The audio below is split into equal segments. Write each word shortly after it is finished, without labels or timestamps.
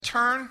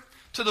turn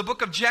to the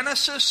book of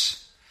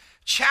Genesis,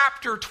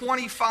 chapter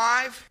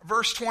 25,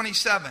 verse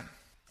 27.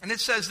 And it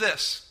says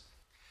this.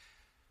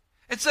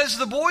 It says,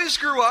 the boys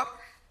grew up,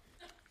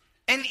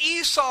 and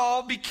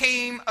Esau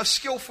became a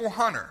skillful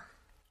hunter,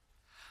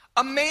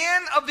 a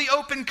man of the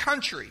open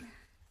country,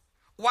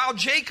 while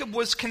Jacob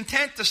was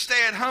content to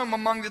stay at home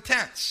among the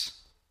tents.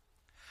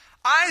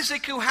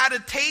 Isaac, who had a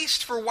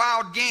taste for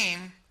wild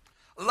game,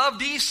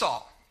 loved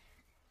Esau,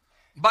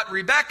 but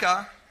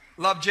Rebekah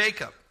loved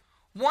Jacob.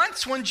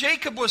 Once when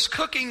Jacob was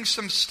cooking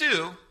some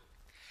stew,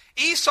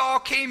 Esau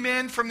came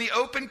in from the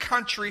open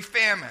country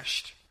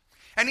famished.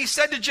 And he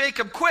said to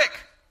Jacob, quick,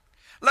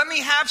 let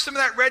me have some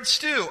of that red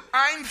stew.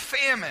 I'm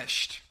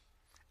famished.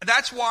 And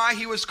that's why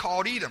he was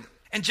called Edom.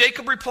 And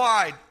Jacob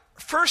replied,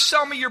 first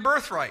sell me your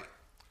birthright.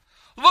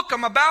 Look,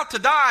 I'm about to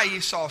die,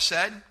 Esau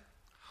said.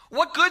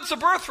 What good's a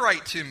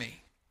birthright to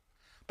me?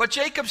 But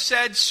Jacob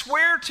said,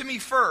 swear to me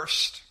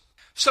first.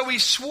 So he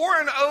swore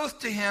an oath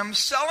to him,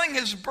 selling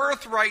his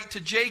birthright to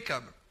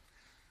Jacob.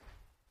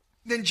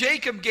 Then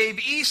Jacob gave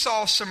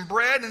Esau some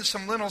bread and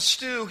some lentil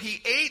stew.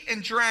 He ate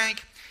and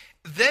drank,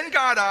 then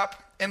got up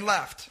and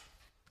left.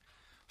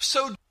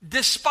 So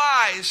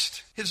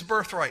despised his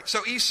birthright.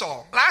 So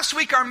Esau. Last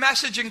week our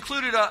message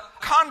included a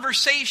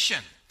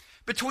conversation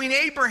between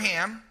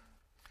Abraham,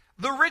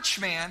 the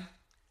rich man,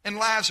 and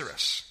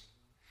Lazarus.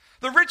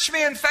 The rich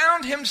man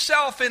found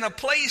himself in a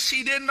place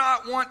he did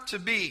not want to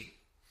be.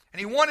 And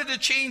he wanted to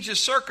change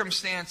his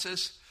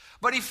circumstances,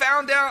 but he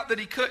found out that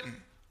he couldn't.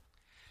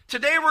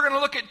 Today we're going to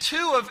look at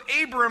two of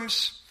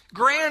Abram's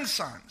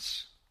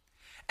grandsons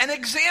and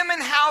examine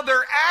how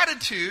their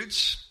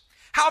attitudes,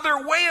 how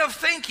their way of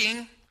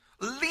thinking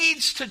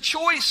leads to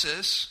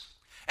choices,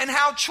 and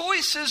how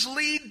choices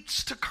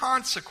leads to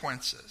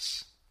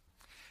consequences.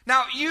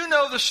 Now, you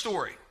know the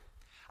story.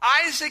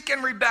 Isaac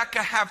and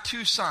Rebekah have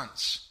two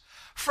sons.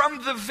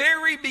 From the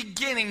very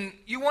beginning,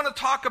 you want to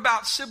talk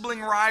about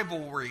sibling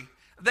rivalry.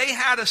 They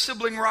had a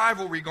sibling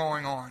rivalry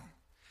going on.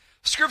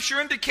 Scripture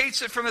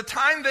indicates that from the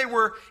time they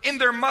were in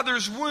their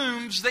mother's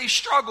wombs, they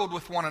struggled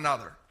with one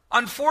another.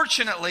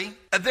 Unfortunately,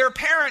 their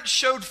parents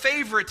showed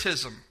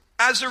favoritism.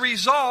 As a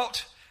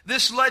result,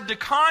 this led to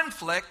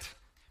conflict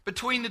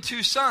between the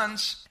two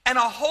sons and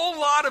a whole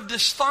lot of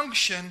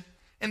dysfunction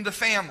in the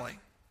family.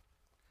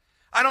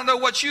 I don't know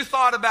what you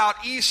thought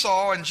about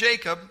Esau and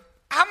Jacob.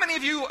 How many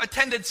of you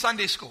attended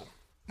Sunday school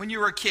when you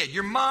were a kid?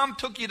 Your mom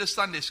took you to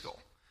Sunday school.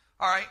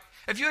 All right.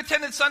 If you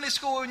attended Sunday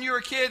school when you were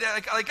a kid,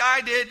 like I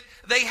did,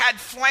 they had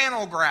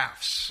flannel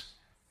graphs.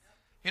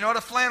 You know what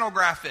a flannel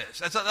graph is?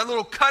 That's a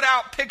little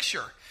cutout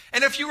picture.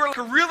 And if you were like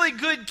a really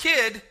good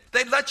kid,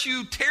 they'd let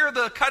you tear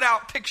the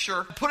cutout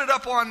picture, put it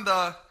up on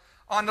the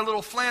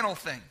little flannel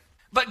thing.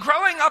 But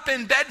growing up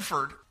in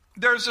Bedford,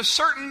 there's a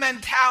certain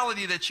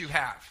mentality that you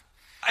have.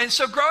 And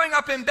so growing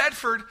up in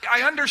Bedford,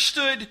 I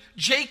understood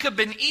Jacob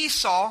and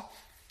Esau,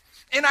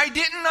 and I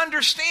didn't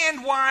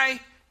understand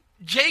why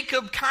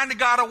Jacob kind of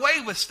got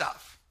away with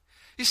stuff.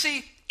 You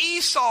see,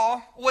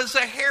 Esau was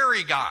a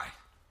hairy guy.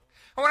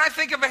 And when I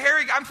think of a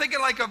hairy guy, I'm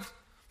thinking like of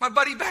my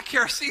buddy back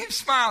here. I see him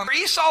smiling.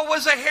 Esau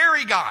was a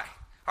hairy guy,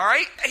 all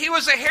right? He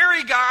was a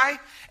hairy guy,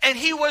 and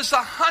he was a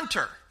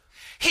hunter.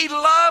 He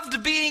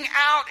loved being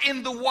out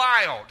in the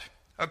wild,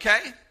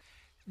 okay?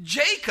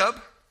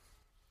 Jacob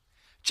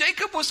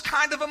was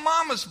kind of a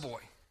mama's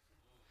boy.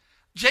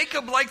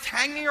 Jacob liked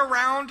hanging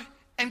around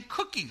and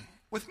cooking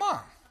with mom.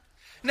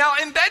 Now,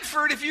 in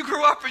Bedford, if you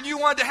grew up and you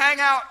wanted to hang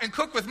out and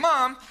cook with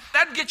mom,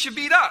 that'd get you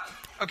beat up,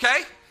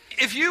 okay?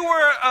 If you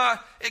were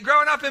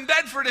growing up in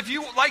Bedford, if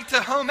you liked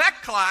the home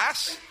ec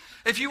class,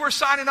 if you were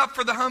signing up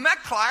for the home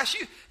ec class,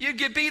 you'd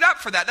get beat up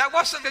for that. That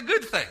wasn't a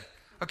good thing,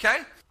 okay?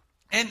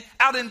 And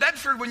out in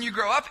Bedford, when you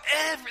grow up,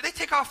 they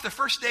take off the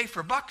first day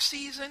for buck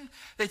season.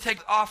 They take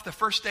off the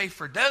first day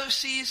for doe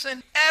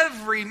season.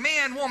 Every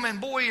man, woman,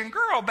 boy, and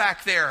girl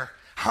back there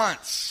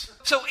hunts.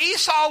 So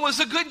Esau was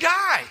a good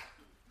guy.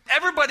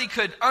 Everybody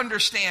could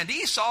understand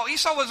Esau.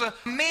 Esau was a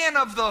man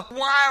of the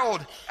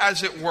wild,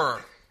 as it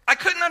were. I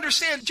couldn't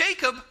understand.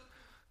 Jacob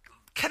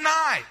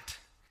connived.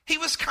 He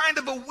was kind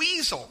of a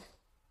weasel.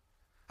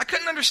 I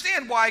couldn't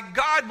understand why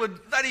God would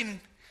let him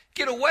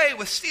get away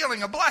with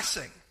stealing a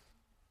blessing.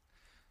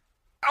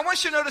 I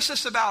want you to notice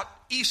this about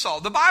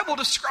Esau. The Bible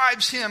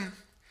describes him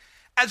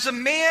as a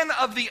man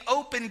of the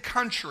open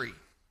country.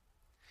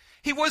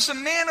 He was a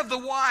man of the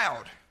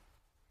wild.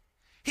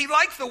 He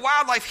liked the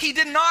wildlife. He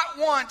did not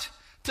want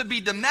to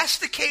be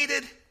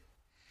domesticated,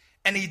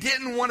 and he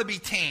didn't want to be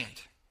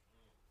tamed.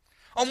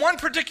 On one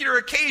particular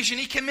occasion,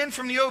 he came in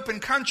from the open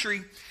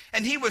country,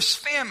 and he was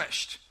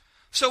famished.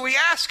 So he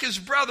asked his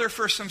brother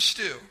for some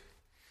stew.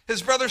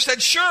 His brother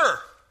said, sure.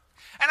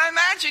 And I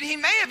imagine he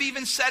may have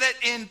even said it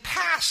in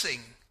passing.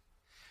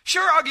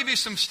 Sure, I'll give you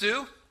some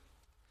stew,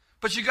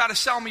 but you got to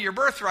sell me your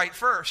birthright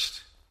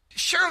first.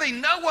 Surely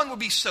no one would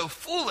be so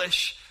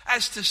foolish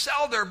as to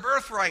sell their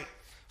birthright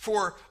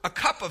for a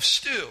cup of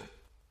stew.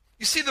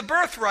 You see, the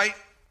birthright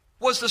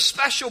was the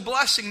special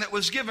blessing that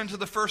was given to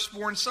the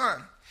firstborn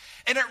son,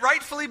 and it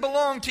rightfully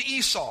belonged to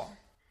Esau.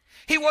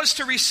 He was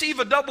to receive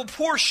a double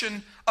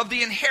portion of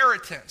the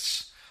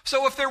inheritance.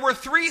 So if there were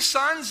 3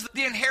 sons,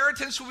 the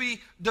inheritance would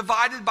be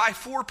divided by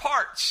 4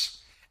 parts.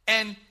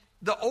 And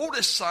the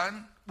oldest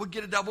son would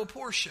get a double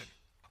portion.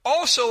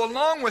 Also,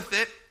 along with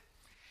it,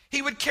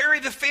 he would carry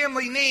the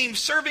family name,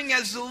 serving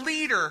as the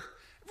leader,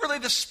 really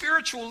the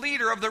spiritual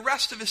leader of the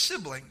rest of his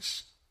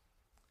siblings.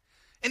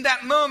 In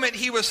that moment,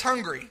 he was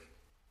hungry.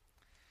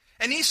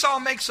 And Esau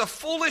makes a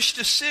foolish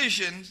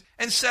decision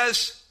and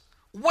says,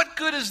 "What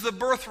good is the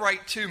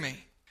birthright to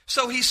me?"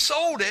 So he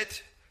sold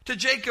it to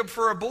Jacob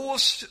for a bowl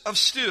of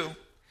stew.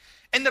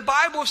 And the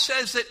Bible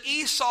says that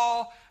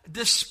Esau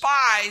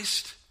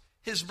despised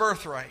his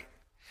birthright.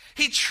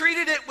 He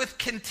treated it with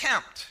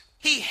contempt.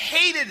 He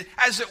hated,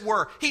 as it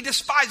were. He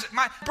despised it.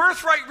 My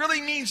birthright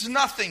really means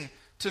nothing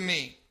to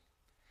me.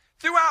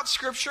 Throughout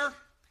Scripture,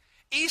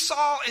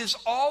 Esau is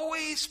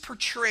always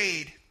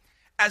portrayed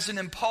as an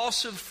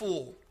impulsive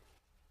fool.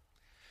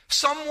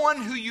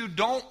 Someone who you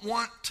don't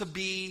want to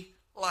be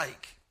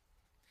like.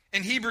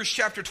 In Hebrews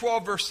chapter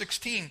 12, verse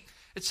 16,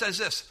 it says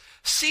this,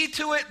 "See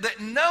to it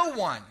that no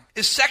one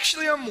is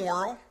sexually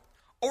immoral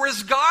or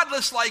is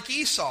godless like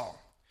Esau,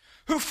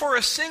 who for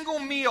a single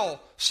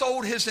meal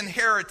sold his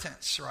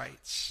inheritance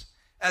rights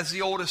as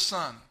the oldest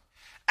son.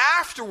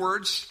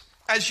 Afterwards,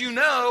 as you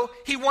know,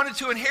 he wanted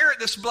to inherit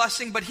this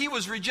blessing, but he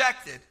was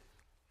rejected.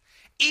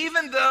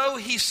 Even though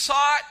he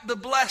sought the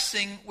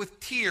blessing with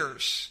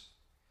tears,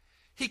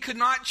 he could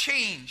not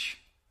change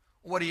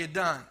what he had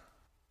done."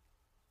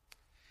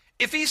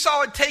 If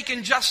Esau had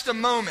taken just a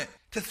moment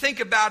to think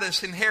about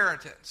his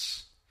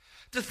inheritance,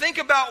 to think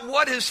about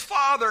what his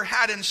father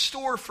had in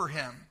store for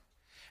him,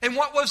 and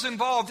what was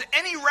involved,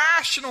 any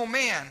rational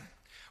man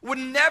would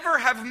never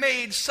have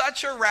made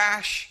such a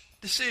rash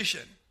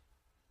decision.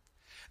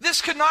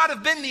 This could not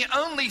have been the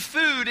only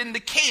food in the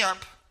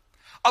camp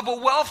of a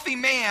wealthy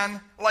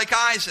man like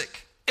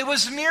Isaac. It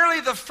was merely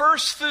the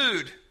first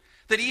food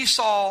that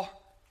Esau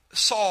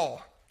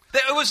saw.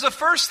 It was the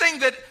first thing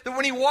that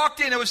when he walked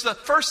in, it was the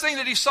first thing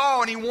that he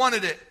saw and he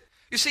wanted it.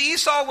 You see,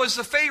 Esau was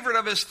the favorite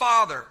of his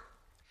father.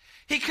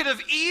 He could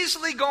have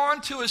easily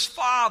gone to his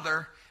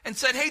father and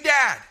said, "Hey,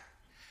 Dad,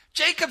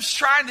 Jacob's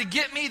trying to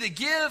get me to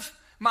give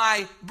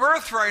my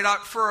birthright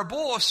up for a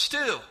bowl of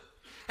stew."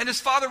 And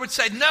his father would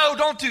say, "No,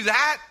 don't do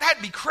that.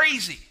 That'd be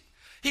crazy."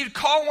 He'd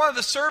call one of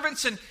the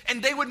servants and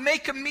they would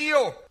make a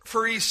meal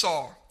for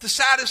Esau to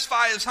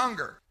satisfy his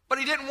hunger. But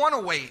he didn't want to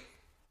wait.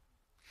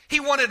 He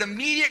wanted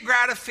immediate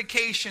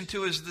gratification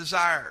to his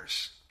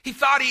desires. He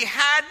thought he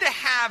had to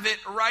have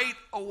it right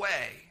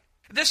away.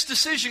 This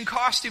decision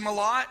cost him a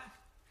lot,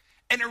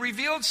 and it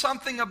revealed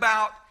something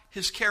about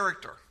his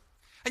character.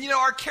 And you know,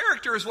 our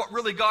character is what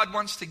really God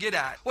wants to get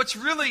at. What's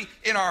really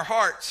in our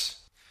hearts.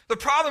 The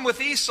problem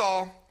with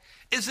Esau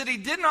is that he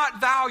did not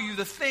value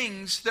the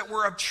things that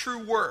were of true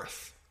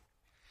worth.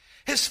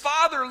 His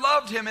father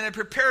loved him and had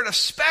prepared a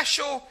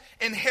special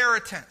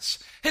inheritance.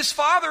 His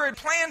father had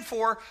planned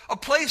for a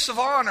place of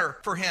honor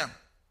for him.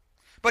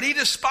 But he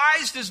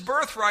despised his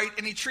birthright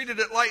and he treated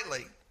it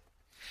lightly.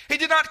 He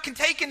did not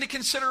take into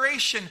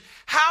consideration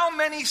how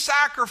many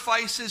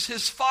sacrifices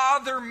his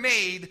father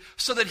made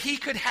so that he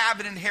could have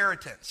an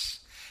inheritance.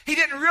 He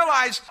didn't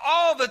realize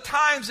all the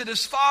times that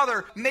his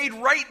father made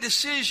right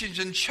decisions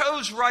and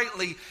chose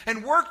rightly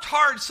and worked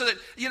hard so that,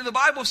 the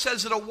Bible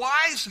says that a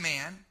wise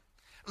man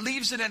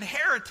leaves an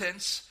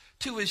inheritance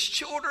to his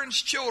children's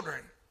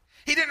children.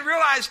 He didn't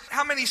realize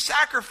how many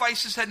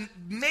sacrifices had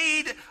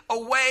made a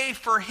way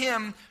for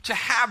him to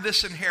have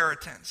this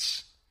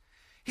inheritance.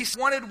 He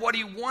wanted what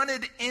he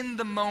wanted in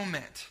the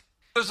moment.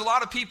 There's a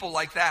lot of people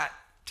like that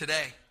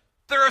today.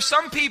 There are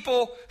some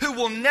people who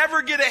will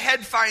never get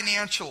ahead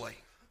financially.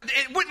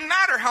 It wouldn't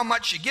matter how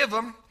much you give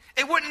them.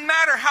 It wouldn't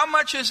matter how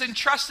much is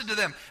entrusted to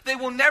them. They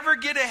will never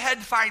get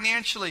ahead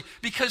financially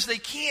because they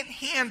can't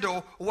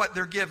handle what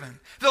they're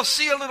given. They'll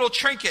see a little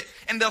trinket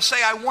and they'll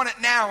say, "I want it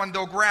now," and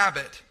they'll grab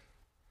it.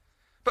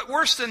 But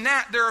worse than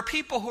that, there are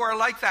people who are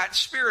like that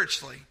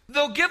spiritually.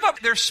 They'll give up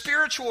their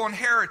spiritual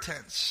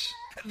inheritance.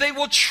 They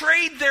will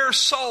trade their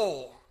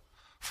soul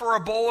for a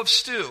bowl of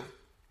stew.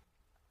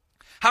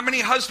 How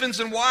many husbands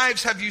and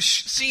wives have you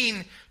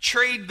seen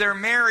trade their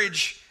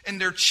marriage and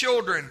their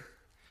children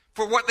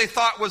for what they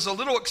thought was a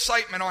little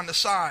excitement on the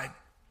side?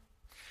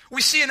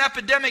 We see an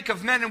epidemic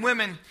of men and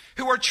women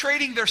who are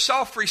trading their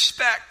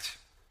self-respect,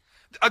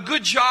 a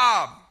good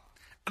job,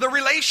 the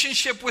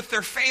relationship with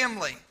their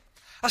family,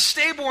 a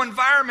stable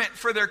environment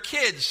for their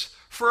kids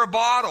for a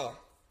bottle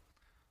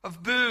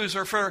of booze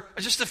or for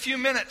just a few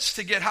minutes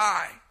to get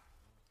high.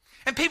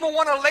 And people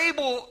want to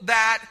label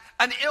that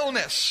an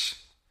illness,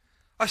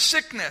 a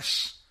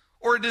sickness,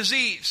 or a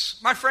disease.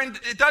 My friend,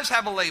 it does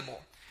have a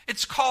label.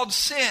 It's called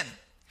sin.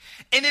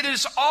 And it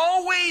is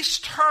always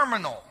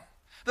terminal.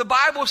 The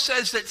Bible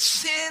says that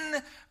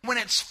sin, when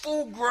it's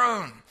full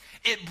grown,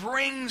 it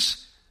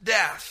brings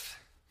death.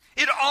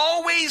 It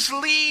always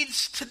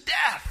leads to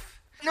death.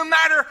 No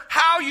matter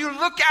how you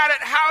look at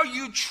it, how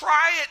you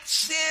try it,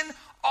 sin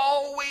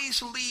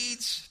always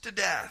leads to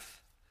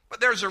death. But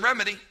there's a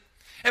remedy.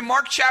 In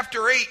Mark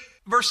chapter 8,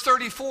 verse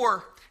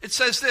 34, it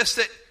says this,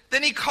 that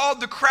then he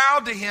called the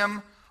crowd to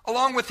him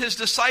along with his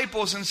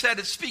disciples and said,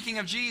 it's speaking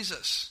of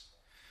Jesus,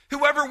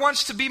 whoever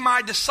wants to be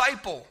my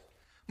disciple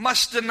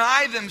must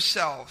deny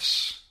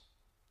themselves.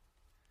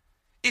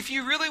 If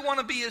you really want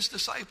to be his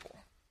disciple,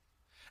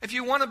 if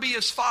you want to be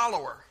his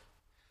follower,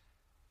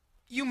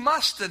 you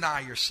must deny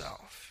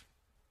yourself.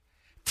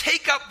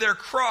 Take up their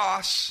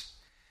cross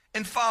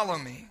and follow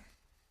me.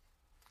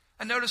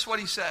 And notice what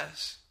he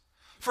says.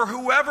 For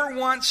whoever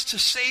wants to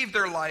save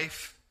their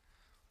life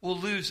will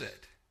lose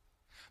it.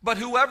 But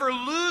whoever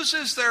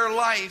loses their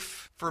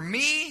life for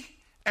me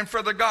and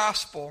for the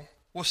gospel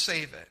will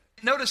save it.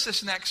 Notice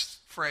this next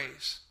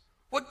phrase.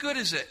 What good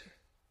is it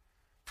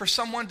for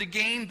someone to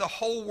gain the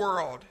whole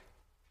world,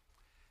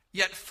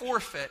 yet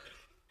forfeit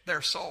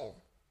their soul?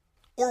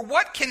 Or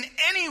what can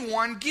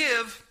anyone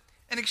give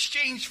in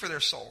exchange for their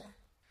soul?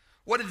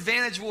 What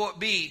advantage will it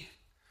be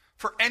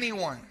for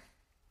anyone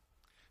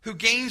who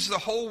gains the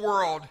whole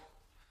world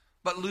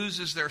but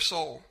loses their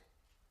soul?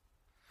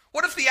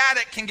 What if the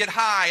addict can get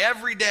high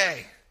every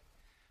day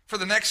for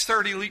the next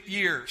 30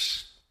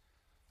 years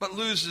but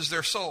loses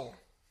their soul?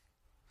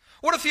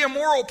 What if the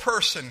immoral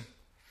person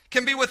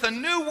can be with a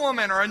new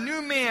woman or a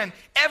new man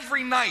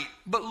every night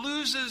but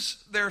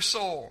loses their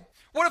soul?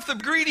 What if the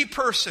greedy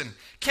person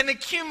can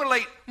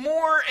accumulate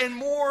more and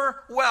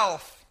more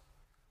wealth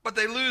but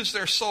they lose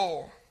their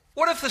soul?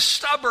 What if the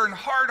stubborn,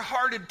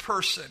 hard-hearted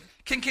person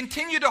can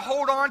continue to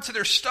hold on to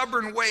their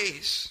stubborn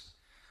ways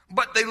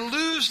but they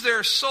lose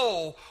their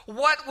soul?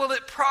 What will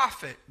it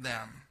profit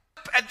them?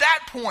 At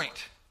that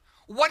point,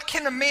 what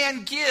can a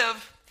man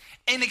give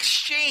in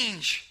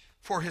exchange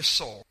for his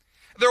soul?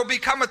 There will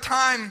become a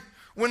time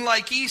when,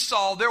 like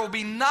Esau, there will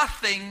be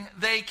nothing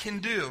they can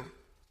do.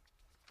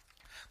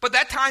 But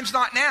that time's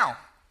not now.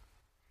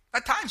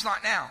 That time's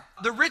not now.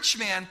 The rich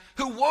man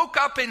who woke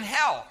up in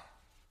hell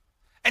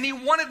and he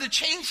wanted to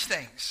change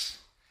things.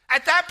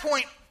 At that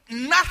point,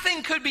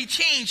 nothing could be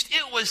changed.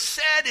 It was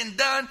said and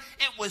done.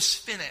 It was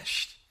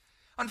finished.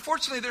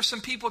 Unfortunately, there's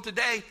some people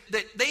today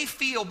that they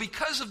feel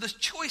because of the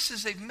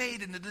choices they've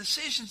made and the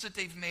decisions that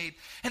they've made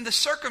and the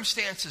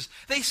circumstances,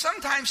 they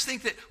sometimes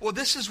think that, well,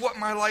 this is what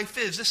my life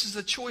is. This is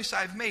the choice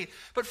I've made.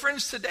 But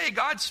friends, today,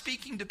 God's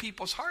speaking to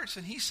people's hearts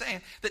and he's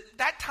saying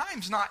that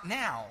time's not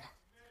now.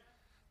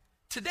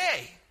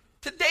 Today.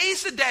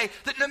 Today's the day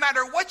that no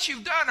matter what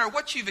you've done or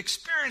what you've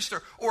experienced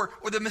or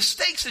the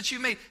mistakes that you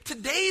made,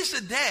 today's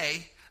the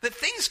day that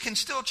things can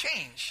still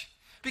change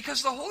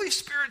because the Holy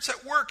Spirit's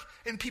at work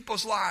in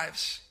people's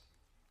lives.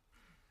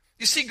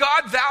 You see,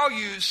 God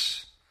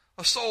values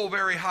a soul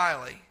very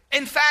highly.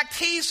 In fact,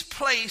 he's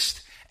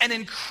placed an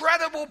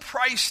incredible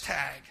price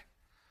tag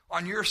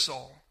on your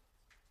soul.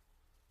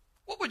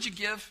 What would you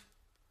give?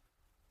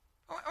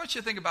 I want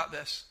you to think about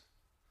this.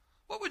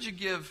 What would you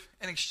give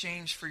in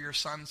exchange for your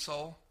son's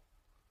soul?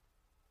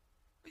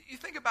 You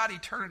think about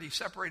eternity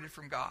separated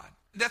from God.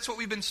 That's what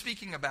we've been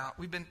speaking about.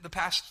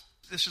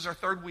 This is our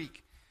third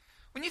week.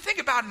 When you think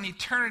about an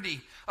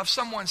eternity of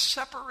someone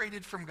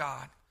separated from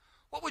God,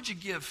 what would you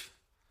give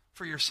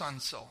for your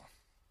son's soul?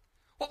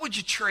 What would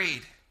you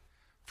trade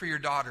for your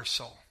daughter's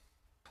soul?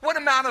 What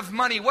amount of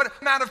money, what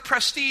amount of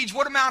prestige,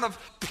 what amount of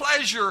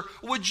pleasure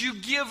would you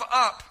give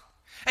up?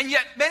 And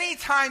yet many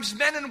times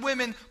men and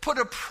women put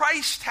a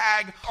price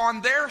tag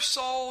on their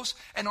souls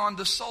and on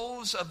the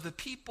souls of the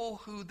people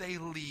who they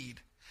lead.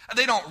 And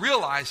they don't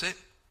realize it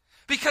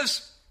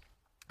because,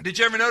 did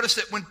you ever notice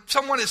that when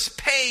someone is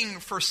paying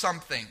for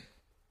something,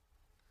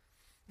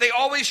 they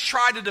always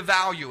try to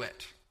devalue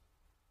it?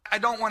 I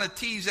don't want to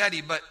tease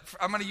Eddie, but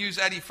I'm going to use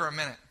Eddie for a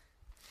minute.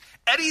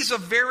 Eddie's a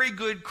very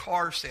good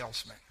car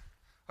salesman,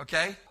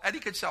 okay? Eddie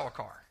could sell a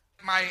car.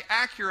 My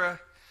Acura,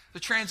 the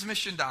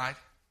transmission died,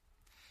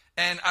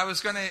 and I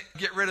was going to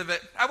get rid of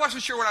it. I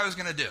wasn't sure what I was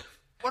going to do.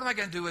 What am I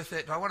going to do with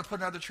it? Do I want to put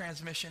another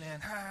transmission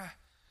in?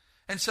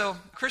 And so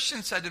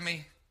Christian said to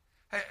me,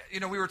 hey,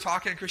 we were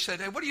talking, and Christian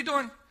said, hey, what are you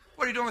doing?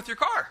 What are you doing with your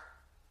car?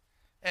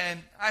 And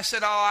I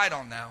said, I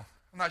don't know.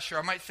 I'm not sure.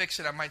 I might fix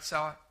it. I might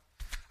sell it.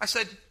 I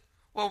said,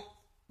 well,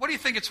 what do you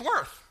think it's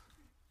worth?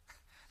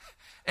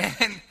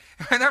 And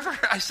whenever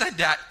I said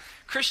that,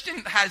 Christian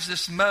has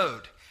this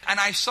mode. And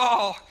I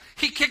saw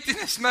he kicked in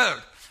this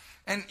mode.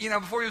 And,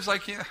 before he was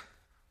like,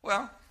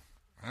 well,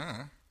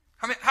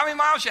 how many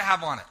miles you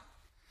have on it?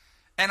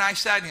 And I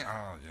said, it's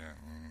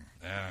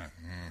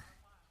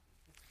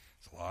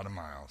a lot of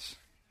miles.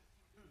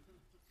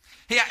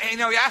 He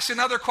asked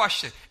another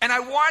question. And I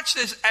watched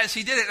this as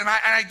he did it. And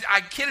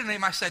I kidded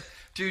him. I said,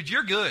 dude,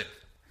 you're good.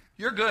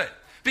 You're good.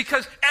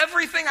 Because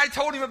everything I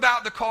told him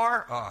about the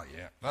car, I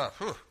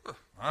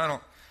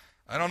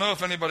don't know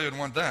if anybody would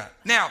want that.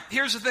 Now,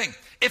 here's the thing.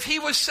 If he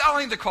was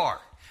selling the car,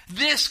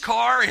 this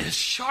car is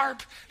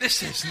sharp.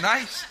 This is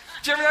nice.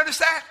 Did you ever notice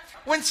that?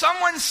 When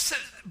someone's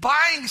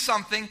buying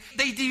something,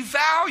 they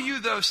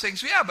devalue those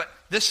things. Yeah, but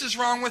this is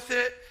wrong with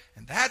it,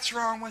 and that's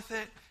wrong with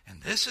it,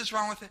 and this is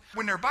wrong with it.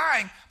 When they're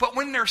buying, but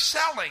when they're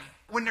selling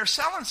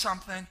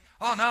something,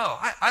 oh no,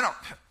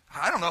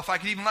 I don't know if I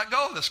could even let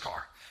go of this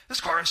car.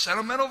 This car has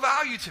sentimental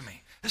value to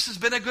me. This has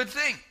been a good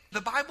thing.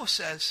 The Bible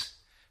says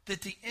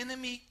that the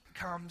enemy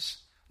comes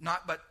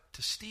not but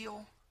to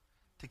steal,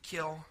 to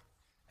kill,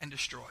 and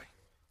destroy.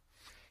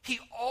 He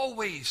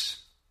always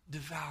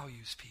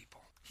devalues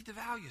people. He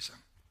devalues them.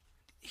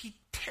 He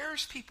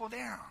tears people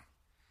down.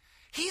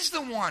 He's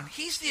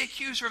the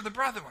accuser of the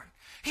brethren.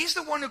 He's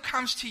the one who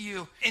comes to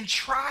you and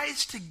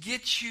tries to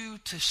get you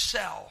to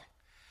sell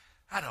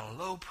at a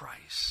low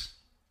price.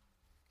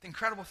 The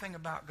incredible thing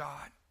about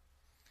God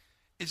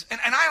is, and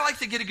I like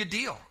to get a good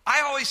deal.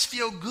 I always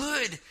feel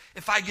good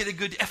if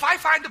I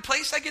find a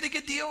place I get a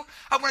good deal,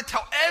 I want to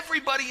tell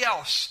everybody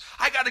else,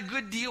 I got a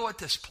good deal at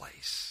this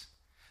place.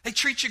 They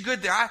treat you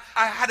good there.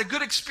 I had a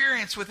good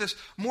experience with this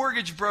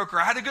mortgage broker.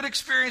 I had a good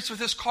experience with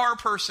this car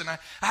person. I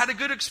had a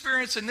good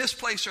experience in this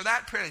place or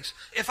that place.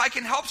 If I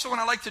can help someone,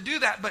 I like to do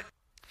that. But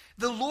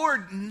the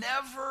Lord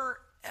never,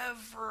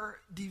 ever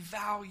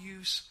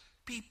devalues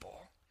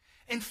people.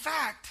 In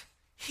fact,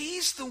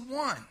 He's the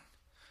one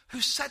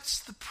who sets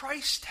the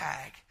price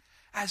tag,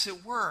 as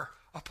it were,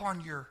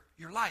 upon your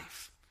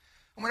life.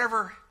 And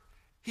whenever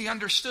He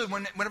understood,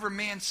 whenever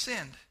man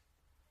sinned,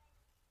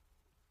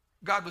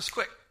 God was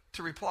quick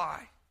to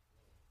reply.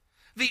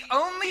 The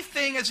only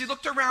thing, as He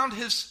looked around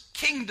His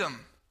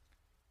kingdom,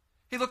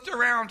 He looked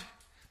around,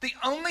 the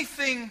only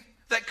thing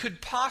that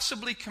could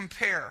possibly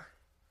compare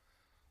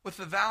with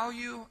the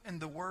value and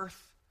the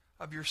worth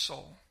of your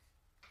soul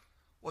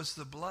was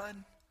the blood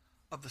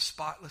of the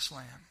spotless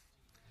Lamb,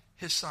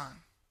 His Son.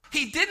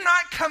 He did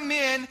not come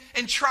in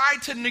and try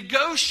to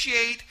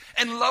negotiate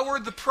and lower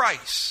the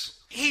price.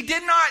 He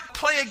did not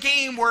play a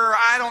game where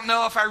I don't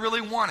know if I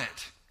really want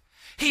it.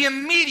 He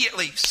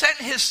immediately sent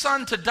His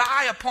Son to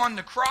die upon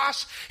the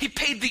cross. He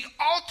paid the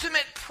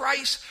ultimate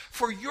price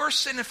for your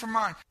sin and for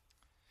mine.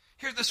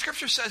 Here, the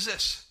scripture says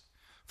this,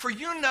 "For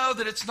you know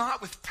that it's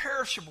not with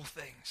perishable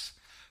things,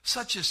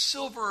 such as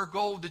silver or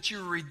gold, that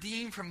you are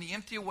redeemed from the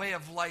empty way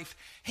of life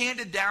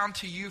handed down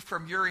to you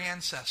from your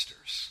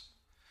ancestors,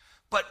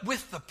 but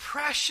with the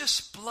precious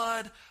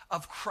blood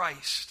of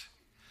Christ,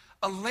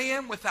 a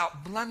lamb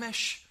without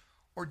blemish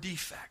or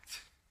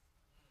defect."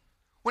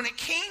 When it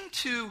came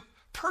to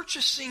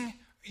purchasing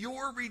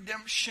your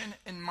redemption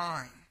and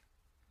mine,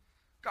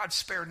 God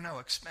spared no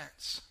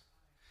expense.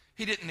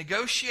 He didn't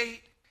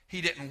negotiate.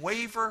 He didn't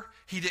waver.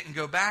 He didn't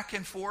go back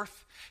and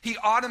forth. He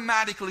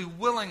automatically,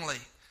 willingly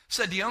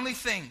said, the only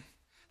thing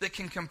that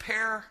can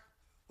compare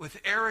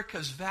with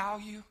Erica's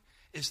value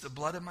is the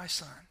blood of my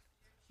son.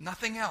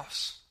 Nothing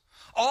else.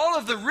 All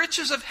of the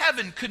riches of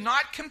heaven could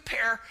not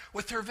compare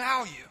with her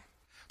value.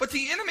 But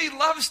the enemy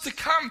loves to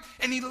come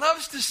and he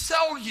loves to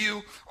sell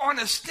you on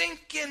a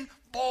stinking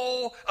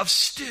bowl of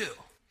stew.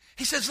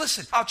 He says,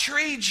 listen, I'll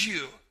trade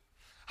you.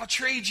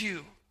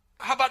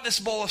 How about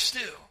this bowl of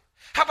stew?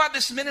 How about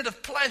this minute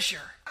of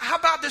pleasure? How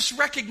about this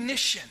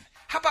recognition?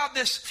 How about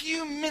this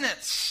few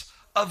minutes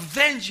of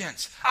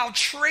vengeance? I'll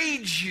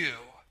trade you.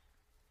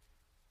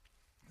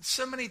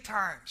 So many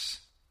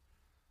times,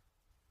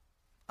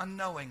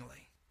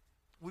 unknowingly,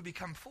 we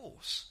become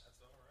fools.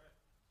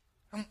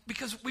 And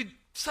because we've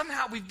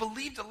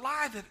believed a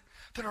lie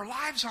that our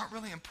lives aren't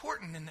really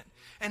important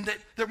and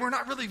that we're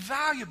not really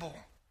valuable,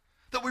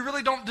 that we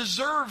really don't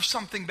deserve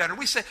something better.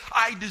 We say,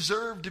 I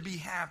deserve to be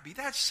happy.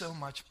 That's so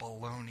much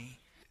baloney.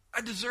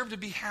 I deserve to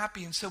be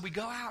happy, and so we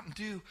go out and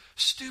do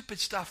stupid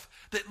stuff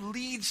that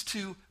leads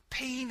to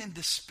pain and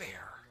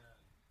despair.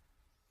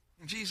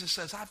 And Jesus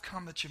says, I've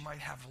come that you might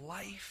have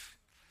life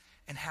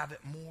and have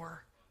it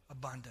more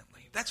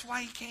abundantly. That's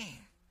why He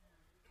came.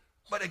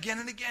 But again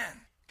and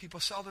again, people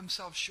sell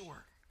themselves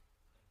short.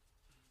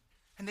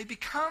 And they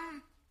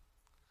become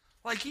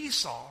like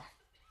Esau,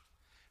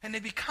 and they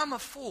become a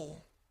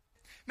fool.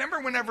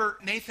 Remember whenever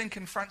Nathan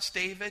confronts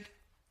David,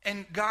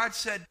 and God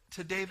said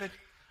to David,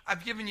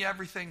 I've given you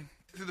everything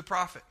through the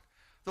prophet.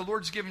 The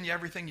Lord's given you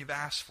everything you've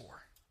asked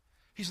for.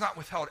 He's not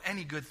withheld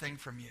any good thing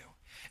from you.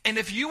 And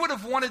if you would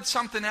have wanted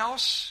something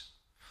else,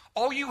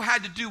 all you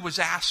had to do was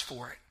ask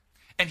for it,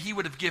 and He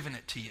would have given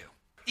it to you.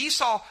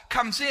 Esau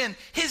comes in.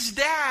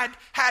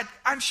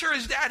 I'm sure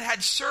his dad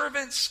had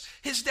servants.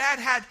 He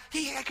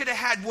could have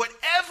had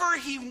whatever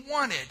he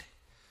wanted.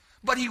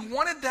 But he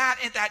wanted that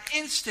at that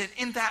instant,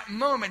 in that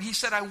moment. He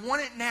said, I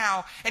want it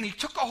now. And he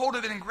took a hold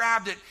of it and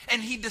grabbed it.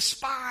 And he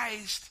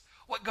despised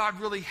what God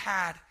really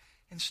had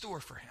in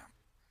store for him.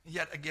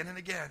 Yet again and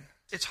again,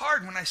 it's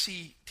hard when I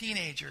see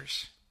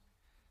teenagers,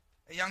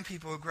 young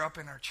people who grew up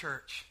in our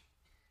church.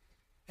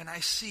 And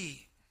I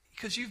see,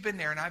 because you've been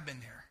there and I've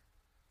been there,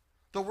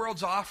 the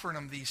world's offering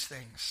them these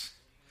things.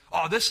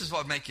 Oh, this is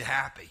what will make you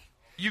happy.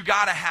 You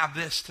got to have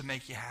this to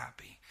make you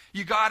happy.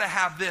 You got to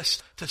have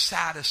this to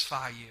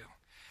satisfy you.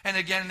 And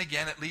again,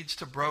 it leads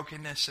to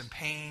brokenness and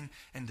pain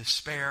and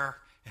despair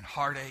and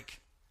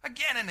heartache.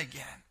 Again and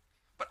again.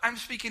 But I'm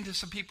speaking to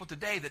some people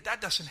today that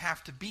doesn't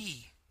have to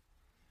be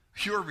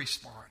your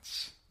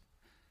response.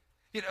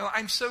 You know,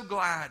 I'm so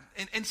glad.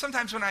 And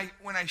sometimes when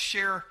I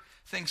share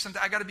things,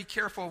 sometimes I got to be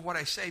careful of what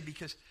I say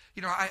because,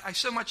 you know, I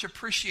so much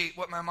appreciate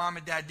what my mom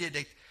and dad did.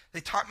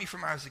 They taught me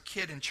from when I was a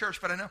kid in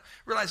church, but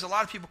realize a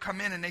lot of people come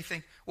in and they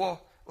think,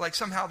 well, like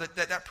somehow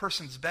that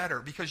person's better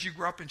because you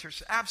grew up in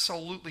church.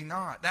 Absolutely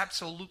not.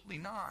 Absolutely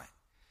not.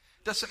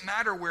 It doesn't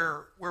matter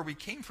where we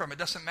came from. It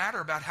doesn't matter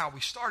about how we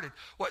started.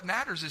 What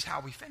matters is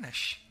how we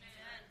finish.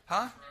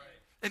 Huh?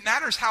 It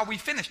matters how we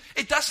finish.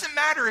 It doesn't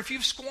matter if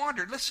you've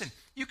squandered. Listen,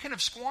 you can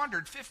have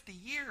squandered 50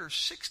 years,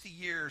 60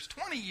 years,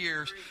 20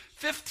 years,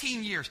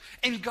 15 years.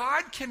 And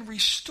God can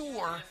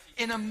restore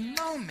in a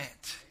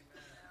moment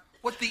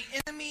what the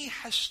enemy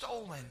has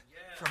stolen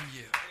from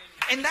you.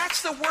 And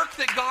that's the work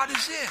that God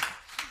is in.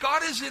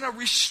 God is in a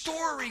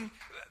restoring,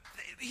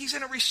 he's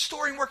in a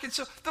restoring work. And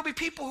so there'll be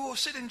people who will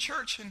sit in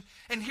church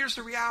and here's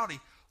the reality.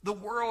 The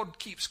world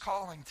keeps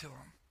calling to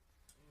them.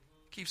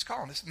 Keeps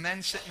calling. It's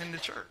men sitting in the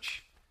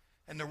church.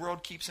 And the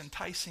world keeps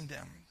enticing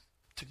them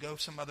to go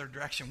some other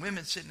direction.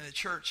 Women sitting in the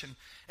church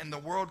and the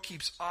world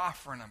keeps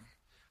offering them.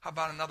 How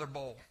about another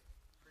bowl?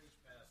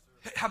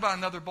 How about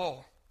another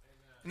bowl?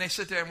 And they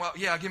sit there and, well,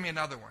 yeah, give me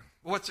another one.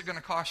 Well, what's it going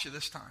to cost you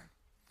this time?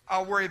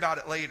 I'll worry about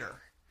it later.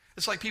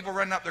 It's like people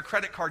running up their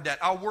credit card debt.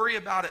 I'll worry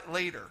about it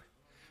later.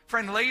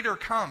 Friend, later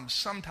comes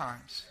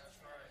sometimes.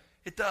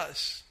 It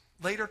does.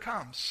 Later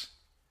comes.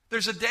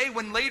 There's a day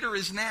when later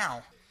is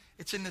now.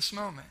 It's in this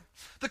moment.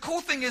 The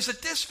cool thing is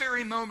at this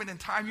very moment in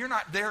time, you're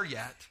not there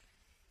yet.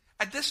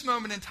 At this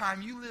moment in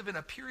time, you live in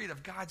a period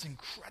of God's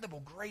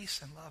incredible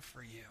grace and love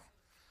for you.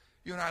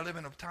 You and I live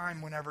in a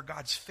time whenever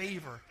God's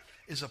favor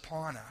is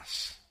upon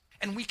us.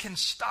 And we can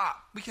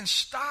stop. We can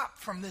stop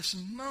from this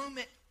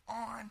moment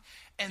on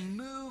and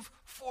move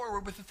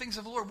forward with the things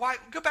of the Lord. Why?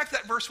 Go back to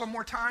that verse one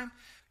more time.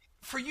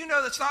 For you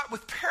know that's not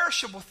with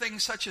perishable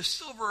things such as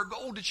silver or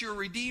gold that you are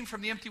redeemed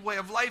from the empty way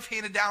of life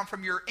handed down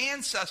from your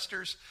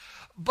ancestors,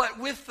 but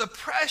with the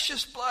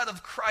precious blood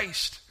of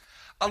Christ,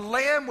 a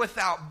lamb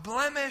without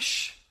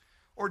blemish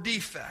or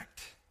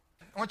defect.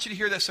 I want you to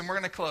hear this and we're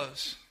going to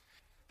close.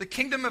 The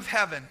kingdom of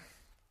heaven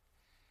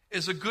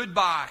is a good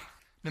buy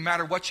no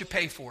matter what you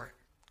pay for it.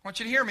 I want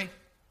you to hear me.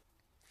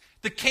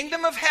 The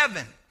kingdom of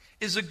heaven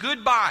is a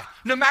good buy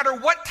no matter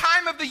what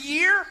time of the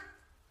year,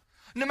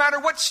 no matter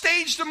what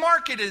stage the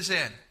market is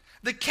in.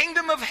 The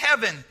kingdom of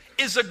heaven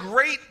is a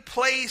great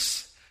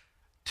place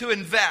to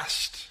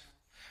invest.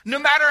 No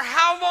matter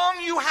how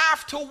long you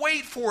have to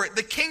wait for it,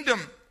 the kingdom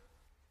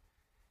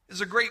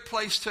is a great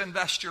place to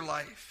invest your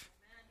life.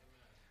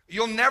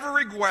 You'll never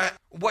regret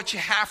what you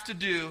have to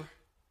do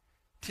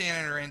to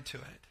enter into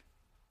it.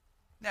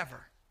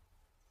 Never.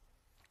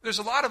 There's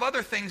a lot of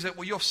other things that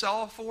you'll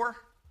sell for,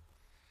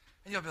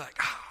 and you'll be like,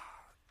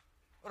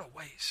 what a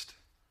waste.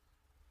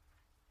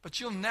 But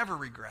you'll never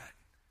regret.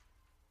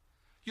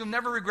 You'll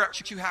never regret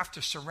what you have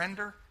to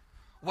surrender,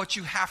 what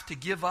you have to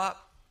give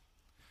up,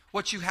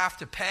 what you have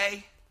to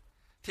pay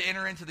to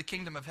enter into the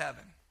kingdom of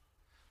heaven.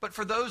 But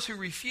for those who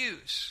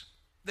refuse,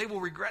 they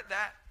will regret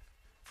that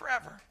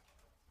forever.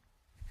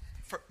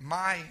 For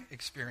my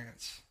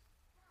experience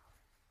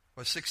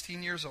was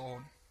 16 years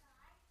old.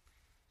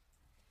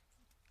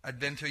 I'd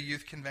been to a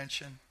youth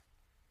convention.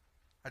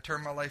 I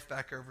turned my life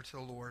back over to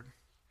the Lord.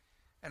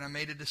 And I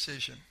made a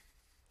decision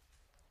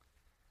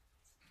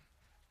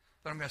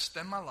that I'm going to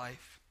spend my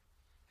life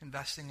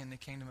investing in the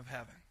kingdom of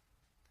heaven.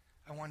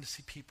 I wanted to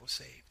see people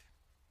saved.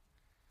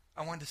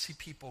 I wanted to see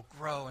people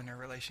grow in their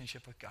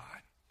relationship with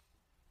God.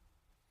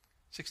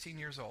 16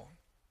 years old.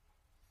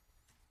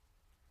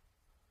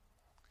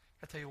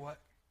 I tell you what,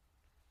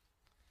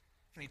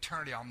 in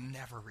eternity I'll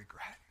never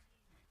regret.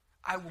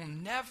 I will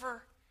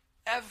never,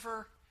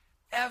 ever,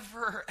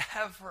 ever,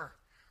 ever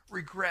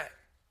regret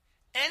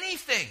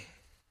anything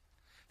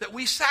that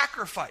we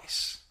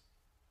sacrifice.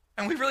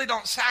 And we really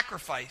don't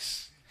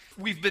sacrifice.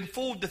 We've been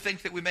fooled to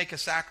think that we make a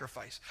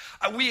sacrifice.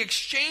 We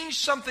exchange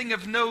something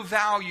of no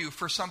value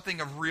for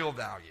something of real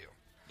value.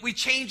 We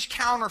change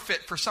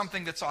counterfeit for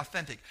something that's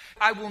authentic.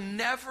 I will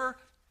never,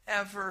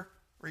 ever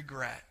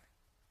regret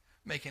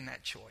making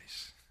that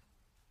choice.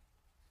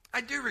 I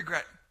do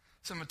regret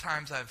some of the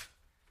times I've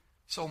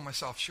sold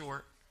myself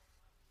short.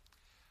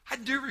 I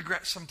do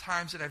regret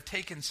sometimes that I've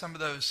taken some of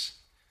those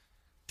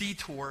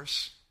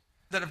detours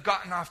that have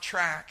gotten off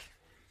track.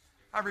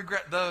 I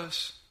regret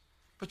those.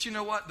 But you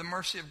know what? The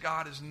mercy of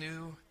God is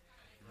new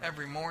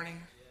every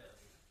morning.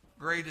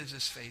 Great is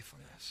his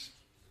faithfulness.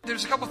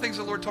 There's a couple things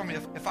the Lord told me.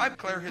 If I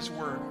declare his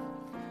word,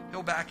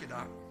 he'll back it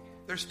up.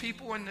 There's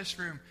people in this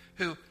room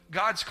who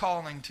God's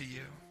calling to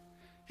you.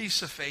 He's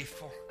so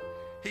faithful.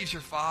 He's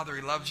your father.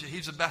 He loves you.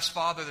 He's the best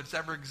father that's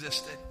ever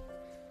existed.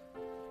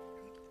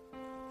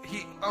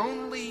 He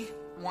only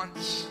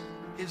wants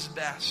his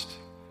best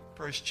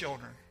for his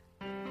children.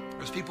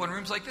 There's people in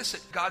rooms like this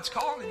that God's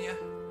calling you.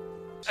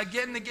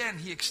 Again and again,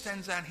 he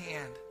extends that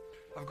hand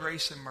of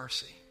grace and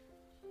mercy.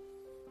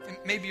 And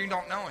maybe you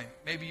don't know him.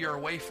 Maybe you're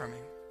away from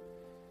him.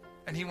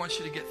 And he wants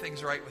you to get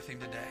things right with him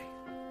today.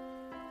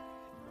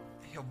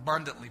 He'll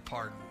abundantly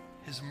pardon.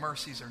 His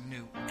mercies are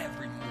new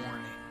every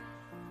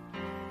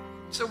morning.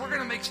 So we're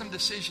going to make some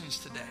decisions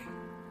today.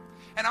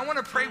 And I want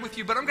to pray with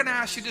you, but I'm going to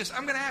ask you this.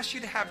 I'm going to ask you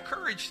to have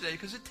courage today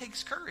because it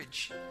takes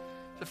courage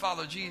to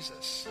follow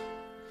Jesus.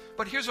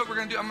 But here's what we're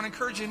going to do. I'm going to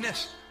encourage you in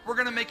this. We're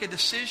going to make a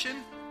decision.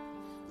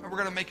 And we're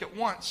going to make it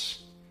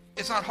once.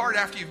 It's not hard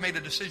after you've made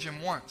a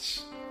decision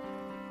once.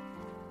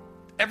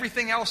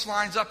 everything else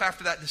lines up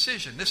after that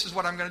decision. This is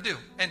what I'm going to do.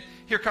 And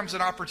here comes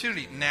an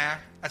opportunity. Nah,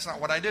 that's not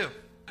what I do.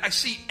 I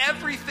see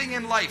everything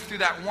in life through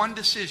that one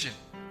decision.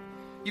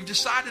 You've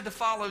decided to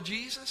follow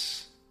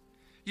Jesus.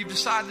 You've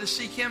decided to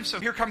seek him. So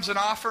here comes an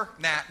offer.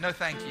 Nah, no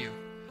thank you.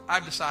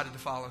 I've decided to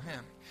follow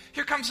him.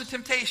 Here comes a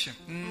temptation.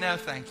 No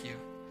thank you.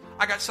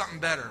 I got something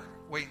better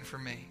waiting for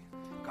me.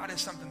 God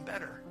has something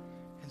better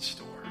in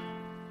store.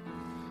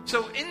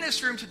 So in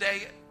this room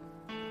today,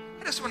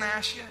 I just want to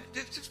ask you,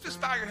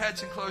 just bow your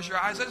heads and close your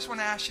eyes. I just want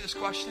to ask you this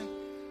question.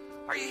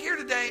 Are you here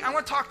today? I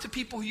want to talk to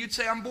people who you'd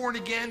say, I'm born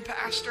again,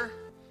 Pastor.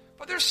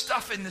 But there's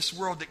stuff in this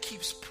world that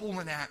keeps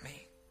pulling at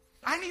me.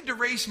 I need to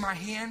raise my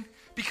hand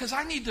because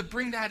I need to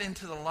bring that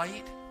into the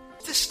light.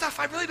 This stuff,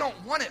 I really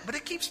don't want it, but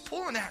it keeps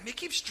pulling at me. It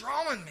keeps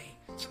drawing me.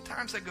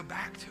 Sometimes I go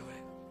back to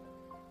it.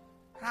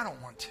 And I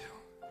don't want to.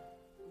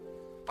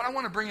 But I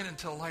want to bring it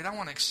into the light. I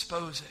want to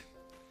expose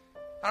it.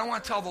 I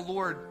want to tell the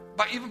Lord,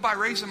 even by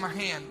raising my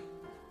hand,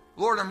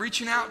 Lord, I'm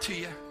reaching out to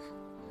you.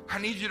 I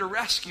need you to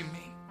rescue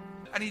me.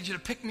 I need you to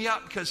pick me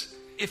up because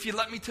if you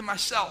let me to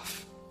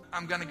myself,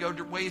 I'm going to go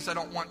to ways I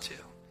don't want to.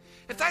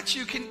 If that's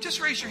you, can just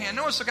raise your hand.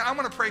 No one's looking. I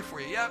want to pray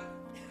for you. Yep.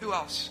 Who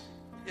else?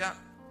 Yep.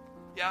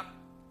 Yep.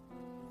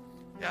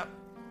 Yep.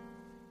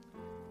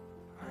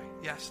 All right.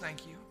 Yes,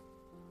 thank you.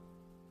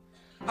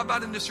 How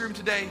about in this room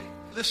today?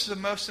 This is the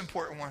most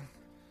important one.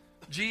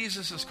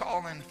 Jesus is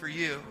calling for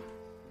you,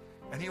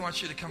 and he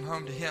wants you to come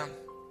home to him.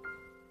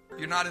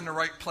 You're not in the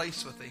right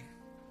place with him.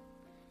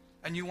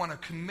 And you want to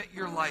commit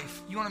your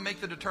life. You want to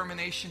make the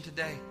determination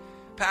today.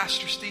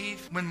 Pastor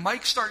Steve, when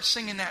Mike starts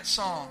singing that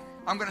song,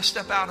 I'm going to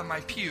step out of my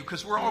pew,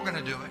 because we're all going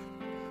to do it.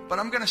 But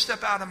I'm going to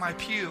step out of my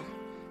pew,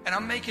 and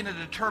I'm making a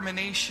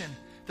determination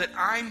that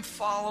I'm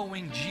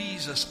following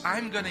Jesus.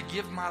 I'm going to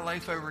give my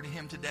life over to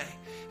him today.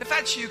 If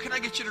that's you, can I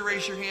get you to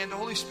raise your hand? The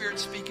Holy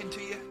Spirit's speaking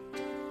to you.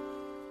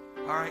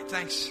 All right,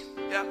 thanks.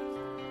 Yep.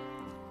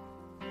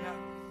 Yep.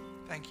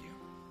 Thank you.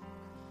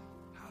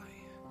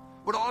 Hallelujah.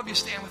 Would all of you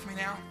stand with me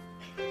now?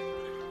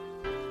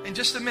 In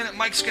just a minute,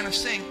 Mike's going to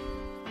sing.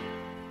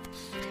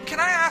 Can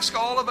I ask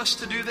all of us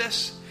to do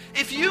this?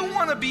 If you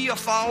want to be a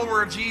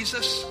follower of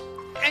Jesus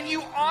and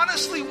you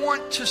honestly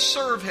want to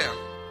serve him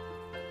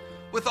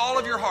with all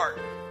of your heart,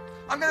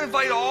 I'm going to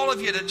invite all of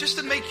you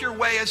to make your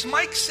way. As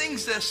Mike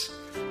sings this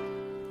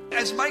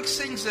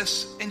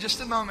in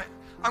just a moment,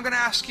 I'm going to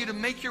ask you to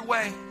make your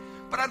way.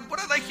 But what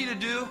I'd like you to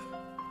do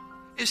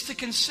is to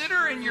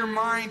consider in your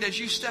mind as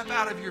you step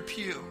out of your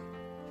pew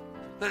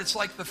that it's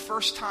like the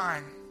first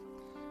time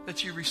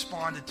that you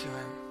responded to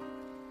him.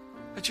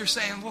 That you're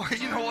saying, Lord,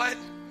 you know what?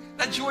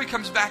 That joy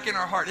comes back in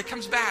our heart. It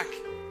comes back.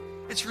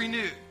 It's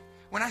renewed.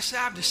 When I say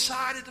I've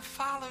decided to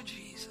follow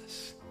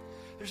Jesus,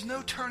 there's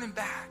no turning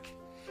back.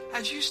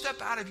 As you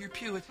step out of your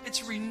pew,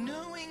 it's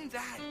renewing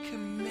that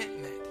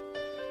commitment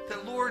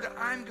that, Lord,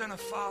 I'm going to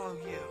follow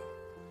you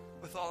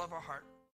with all of our heart.